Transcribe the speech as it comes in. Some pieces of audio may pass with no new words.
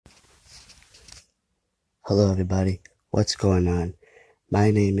Hello, everybody. What's going on?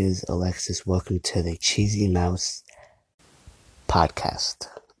 My name is Alexis. Welcome to the Cheesy Mouse podcast.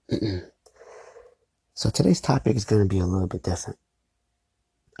 So today's topic is going to be a little bit different.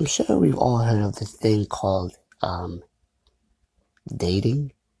 I'm sure we've all heard of this thing called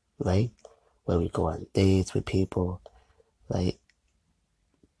dating, right? Where we go on dates with people, right?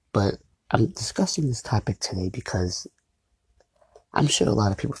 But I'm discussing this topic today because I'm sure a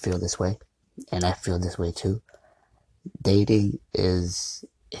lot of people feel this way, and I feel this way too. Dating is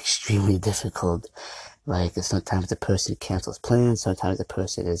extremely difficult. Like, sometimes the person cancels plans, sometimes the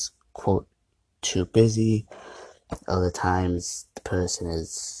person is, quote, too busy, other times the person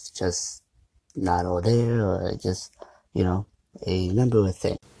is just not all there, or just, a number of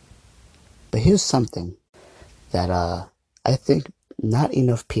things. But here's something that I think not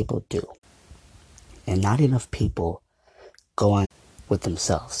enough people do, and not enough people go on with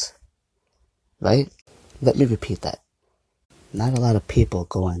themselves, right? Let me repeat that. Not a lot of people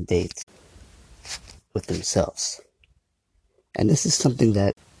go on dates with themselves. And this is something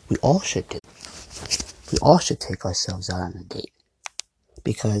that we all should do. We all should take ourselves out on a date.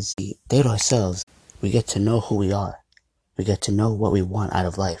 Because we date ourselves, we get to know who we are. We get to know what we want out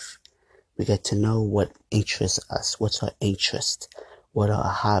of life. We get to know what interests us. What's our interest? What are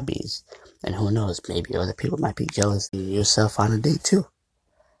our hobbies? And who knows, maybe other people might be jealous of yourself on a date too.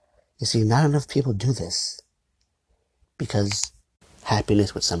 You see, not enough people do this. Because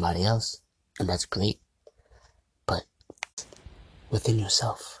happiness with somebody else, and that's great. But within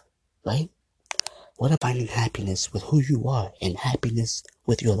yourself, right? What about finding happiness with who you are and happiness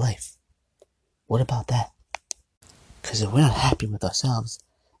with your life? What about that? Because if we're not happy with ourselves,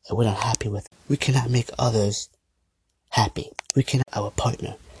 and we're not happy with, we cannot make others happy. We cannot make our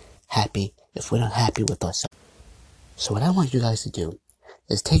partner happy if we're not happy with ourselves. So what I want you guys to do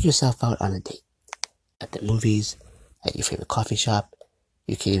is take yourself out on a date. At the movies, at your favorite coffee shop.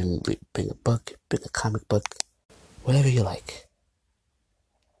 You can even bring a book, bring a comic book, whatever you like.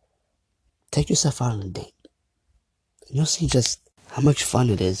 Take yourself out on a date. And you'll see just how much fun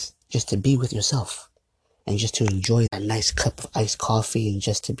it is just to be with yourself. And just to enjoy a nice cup of iced coffee, and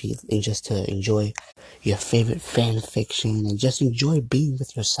just to enjoy your favorite fan fiction, and just enjoy being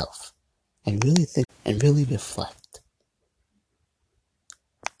with yourself, and really think and really reflect.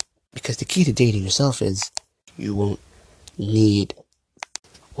 Because the key to dating yourself is you won't need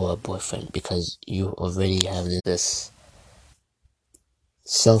a boyfriend, because you already have this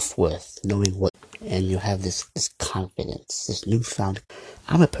self-worth, knowing what, and you have this confidence, this newfound.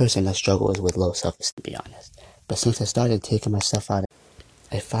 I'm a person that struggles with low self-esteem, to be honest. But since I started taking myself out,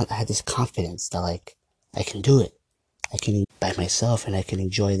 I found I had this confidence that, like, I can do it. I can eat by myself, and I can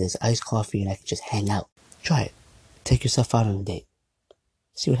enjoy this iced coffee, and I can just hang out. Try it. Take yourself out on a date.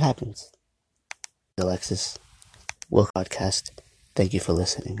 See what happens. Alexis, Will Podcast. Thank you for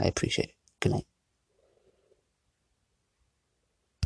listening. I appreciate it. Good night.